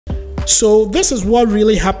So this is what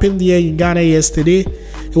really happened here in Ghana yesterday.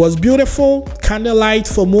 It was beautiful, candlelight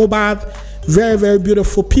for Mohbad, very, very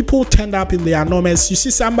beautiful. People turned up in their enormous. You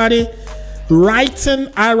see somebody writing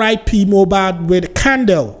R.I.P. Mohbad with a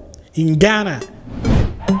candle in Ghana.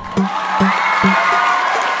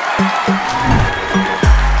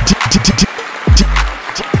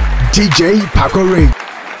 DJ Paco Rich.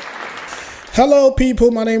 Hello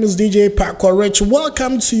people, my name is DJ Paco Rich.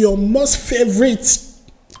 Welcome to your most favorite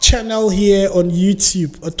channel here on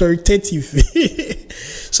YouTube, Authoritative.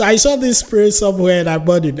 So I saw this spray somewhere and I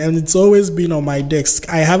bought it, and it's always been on my desk.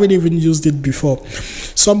 I haven't even used it before.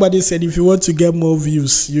 Somebody said if you want to get more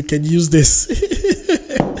views, you can use this.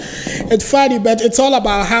 It's funny, but it's all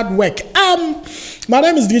about hard work. My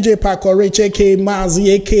name is DJ Paco Rich, aka Mazi,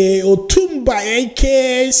 aka Otumba,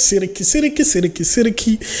 aka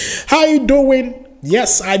Siriki. How you doing?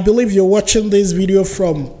 Yes, I believe you're watching this video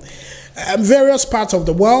from various parts of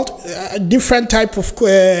the world, different type of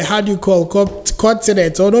how do you call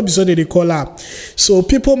continent, or not so they call up. So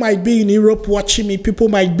people might be in Europe watching me, people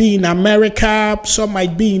might be in America, some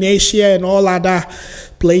might be in Asia and all other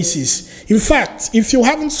places. In fact, if you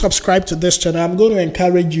haven't subscribed to this channel, I'm going to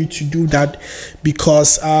encourage you to do that,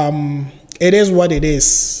 because it is what it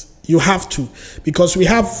is. You have to, because we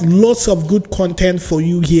have lots of good content for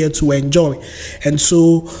you here to enjoy, and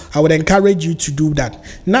so I would encourage you to do that.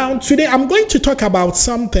 Now today I'm going to talk about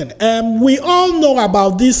something. We all know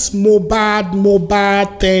about this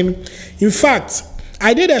Mohbad thing. In fact,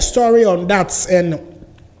 I did a story on that and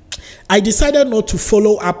I decided not to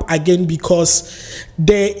follow up again, because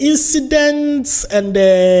the incidents and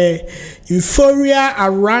the euphoria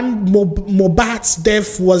around Mohbad's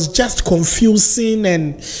death was just confusing,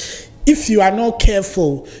 and if you are not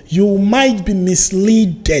careful, you might be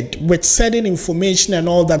misled with certain information and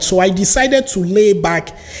all that. So I decided to lay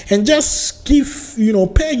back and just give,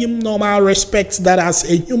 pay him normal respect that as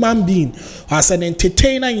a human being, as an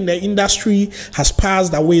entertainer in the industry, has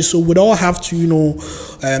passed away. So we'd all have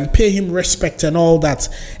to, pay him respect and all that.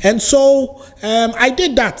 And so I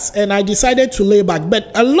did that, and I decided to lay back. But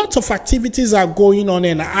a lot of activities are going on,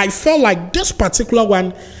 and I felt like this particular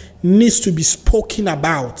one needs to be spoken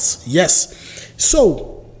about. Yes.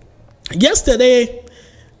 So yesterday,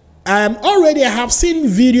 already I have seen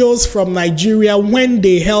videos from Nigeria when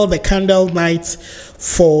they held the candle night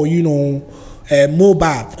for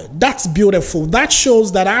Mohbad. That's beautiful. That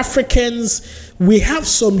shows that Africans, we have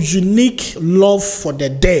some unique love for the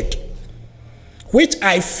dead, which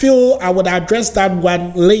I feel I would address that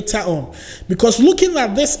one later on, because looking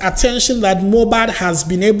at this attention that Mohbad has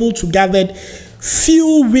been able to gather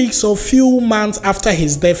few weeks or few months after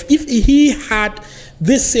his death, if he had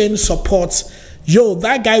this same support,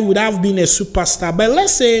 that guy would have been a superstar. But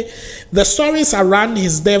let's say the stories around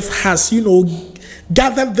his death has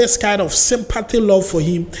gathered this kind of sympathy, love for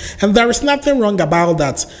him, and there is nothing wrong about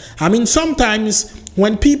that. I mean, sometimes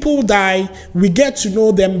when people die, we get to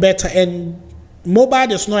know them better, and Mohbad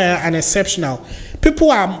is not an exceptional. People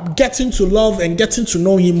are getting to love and getting to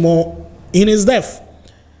know him more in his death.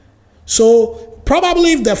 So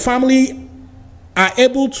probably if the family are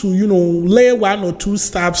able to, lay 1 or 2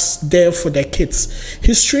 stabs there for the kids,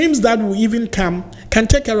 his streams that will even come can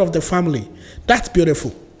take care of the family. That's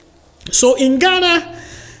beautiful. So in Ghana,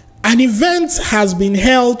 an event has been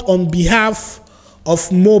held on behalf of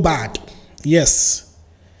Mohbad. Yes.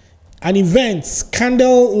 An event,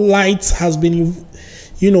 candle light has been,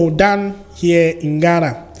 done here in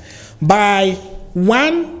Ghana by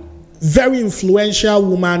one very influential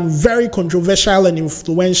woman, very controversial and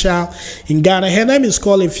influential in Ghana. Her name is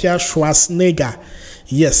called Afia Schwarzenegger.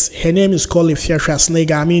 Yes, her name is called Afia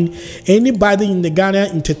Schwarzenegger. I mean, anybody in the Ghana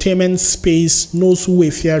entertainment space knows who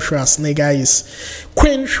Afia Schwarzenegger is.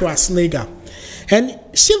 Queen Schwarzenegger. And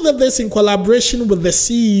she did this in collaboration with the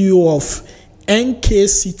CEO of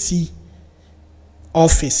NKCT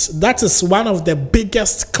office. That is one of the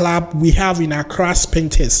biggest club we have in Accra,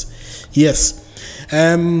 Spintex. Yes.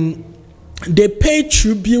 They paid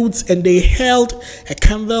tribute and they held a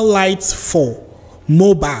candlelight for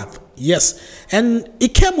Mohbad. Yes, and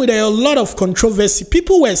it came with a lot of controversy.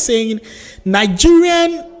 People were saying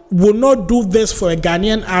Nigerian will not do this for a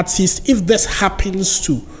Ghanaian artist if this happens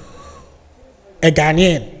to a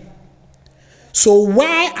Ghanaian. So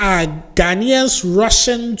why are Ghanaians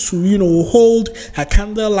rushing to hold a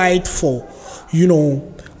candlelight for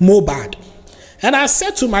Mohbad? And I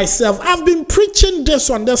said to myself, I've been preaching this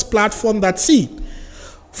on this platform that, see,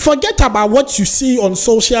 forget about what you see on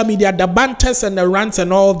social media, the banters and the rants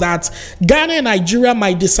and all that. Ghana and Nigeria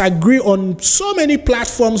might disagree on so many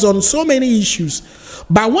platforms, on so many issues.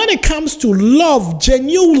 But when it comes to love,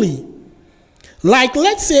 genuinely, Like,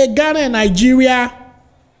 let's say Ghana and Nigeria,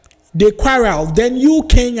 they quarrel, then you,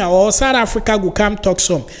 Kenya, or South Africa go come talk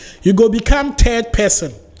some. You go become third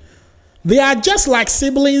person. They are just like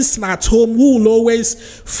siblings at home who will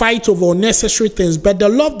always fight over unnecessary things, but the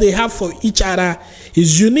love they have for each other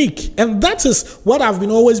is unique. And that is what I've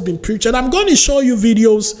always been preaching. I'm going to show you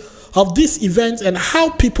videos of this event and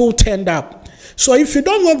how people turned up. So if you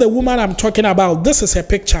don't know the woman I'm talking about, this is her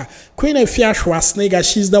picture. Queen Afia Schwarzenegger.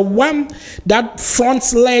 She's the one that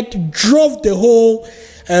front-led, drove the whole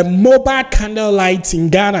mobile candlelight in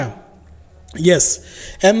Ghana.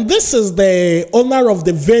 Yes. And this is the owner of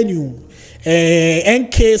the venue,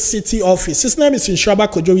 NK City office. His name is Nshaba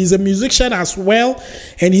Kojo. He's a musician as well,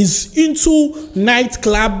 and he's into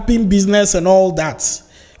nightclubbing business and all that.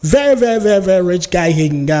 Very, very, very, very rich guy here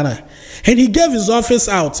in Ghana. And he gave his office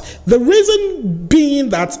out. The reason being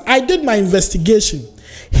that I did my investigation.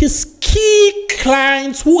 His key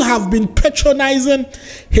clients who have been patronizing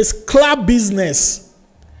his club business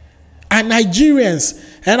are Nigerians.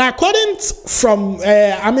 And according from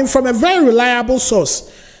a very reliable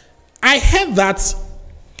source, I heard that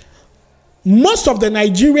most of the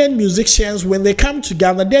Nigerian musicians, when they come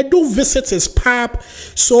together, they do visit his pub.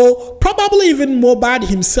 So probably even Mohbad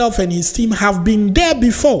himself and his team have been there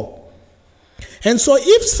before. And so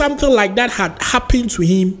if something like that had happened to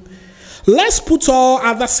him, let's put all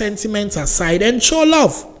other sentiments aside and show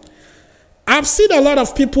love. I've seen a lot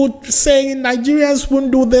of people saying Nigerians won't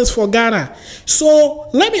do this for Ghana. So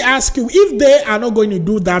let me ask you, if they are not going to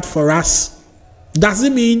do that for us, does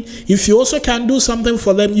it mean if you also can do something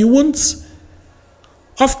for them, you won't?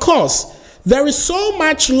 Of course, there is so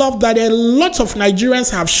much love that a lot of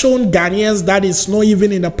Nigerians have shown Ghanaians that is not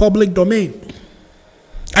even in the public domain.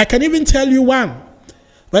 I can even tell you one,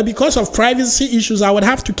 but because of privacy issues, I would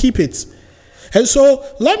have to keep it. And so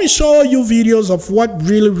let me show you videos of what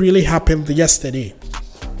really happened yesterday.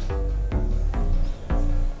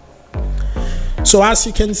 So as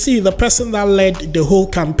you can see, the person that led the whole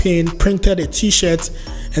campaign printed a t-shirt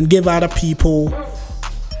and gave other people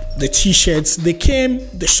the t-shirts. They came,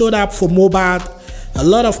 they showed up for Mohbad. A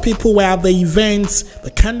lot of people were at the event.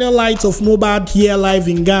 The candlelight of Mohbad here live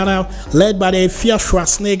in Ghana, led by the Afia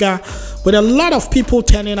Schwarzenegger, with a lot of people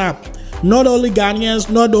turning up. Not only Ghanaians,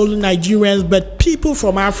 not only Nigerians, but people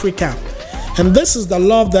from Africa. And this is the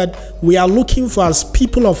love that we are looking for as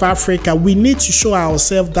people of Africa. We need to show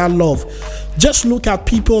ourselves that love. Just look at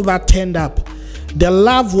people that turned up. The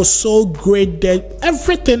love was so great that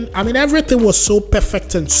everything was so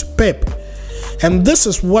perfect and superb. And this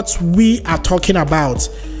is what we are talking about.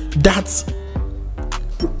 That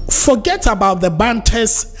forget about the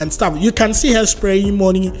banters and stuff. You can see her spraying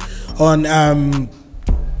money on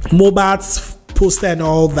Mohbad's poster and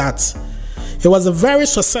all that. It was a very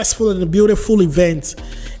successful and a beautiful event,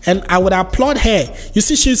 and I would applaud her. You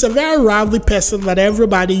see, she's a very rowdy person that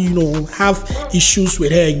everybody, have issues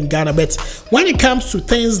with her in Ghana. But when it comes to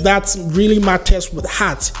things that really matters with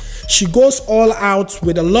heart, she goes all out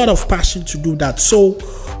with a lot of passion to do that. So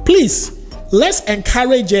please, let's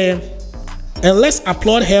encourage her and let's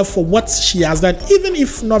applaud her for what she has done. Even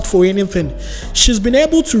if not for anything, she's been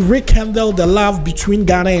able to rekindle the love between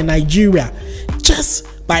Ghana and Nigeria just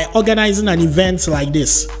by organizing an event like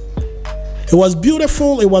this. It was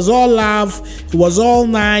beautiful, it was all love, it was all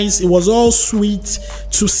nice, it was all sweet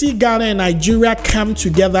to see Ghana and Nigeria come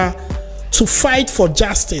together to fight for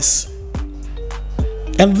justice.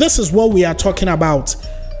 And this is what we are talking about.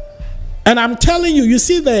 And I'm telling you, you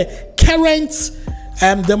see the current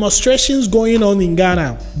demonstrations going on in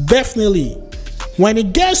Ghana. Definitely, when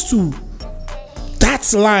it gets to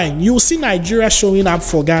that line, you'll see Nigeria showing up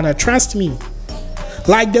for Ghana. Trust me.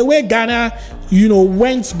 Like the way Ghana,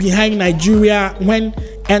 went behind Nigeria when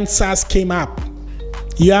NSAS came up.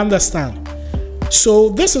 You understand? So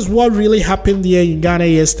this is what really happened here in Ghana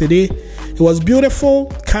yesterday. It was beautiful.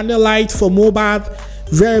 Candlelight for Mohbad.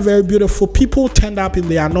 Very, very beautiful. People turned up in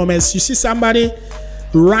their enormous. You see somebody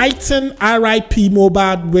writing RIP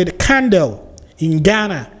Mohbad with a candle in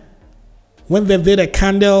Ghana when they did a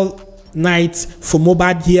candle night for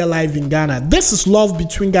Mohbad here live in Ghana. This is love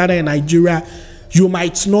between Ghana and Nigeria. You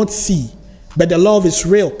might not see, but the love is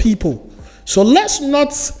real, people. So let's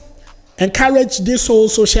not encourage this whole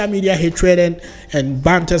social media hatred and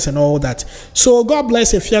banters and all that. So God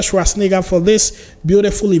bless Afia Schwarzenegger for this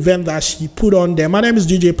beautiful event that she put on there. My name is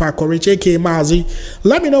DJ Pakorich, aka Mazi.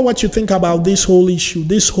 Let me know what you think about this whole issue,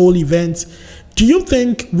 this whole event. Do you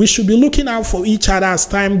think we should be looking out for each other as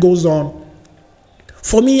time goes on?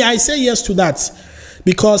 For me, I say yes to that.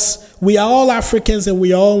 Because we are all Africans and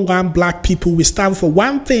we are all one black people. We stand for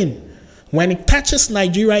one thing, When it touches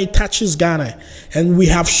Nigeria, it touches Ghana. And we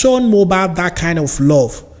have shown Mobile that kind of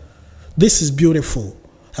love. This is beautiful.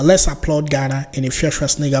 And let's applaud Ghana and Afia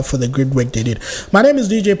Schwarzenegger for the great work they did. My name is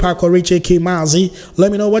DJ Paco Rich, aka Mazi.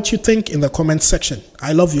 Let me know what you think in the comment section.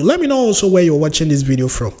 I love you. Let me know also where you're watching this video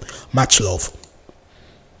from. Much love.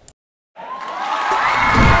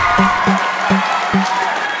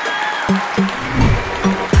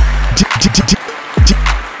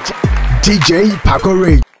 DJ Paco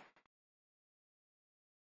Rich.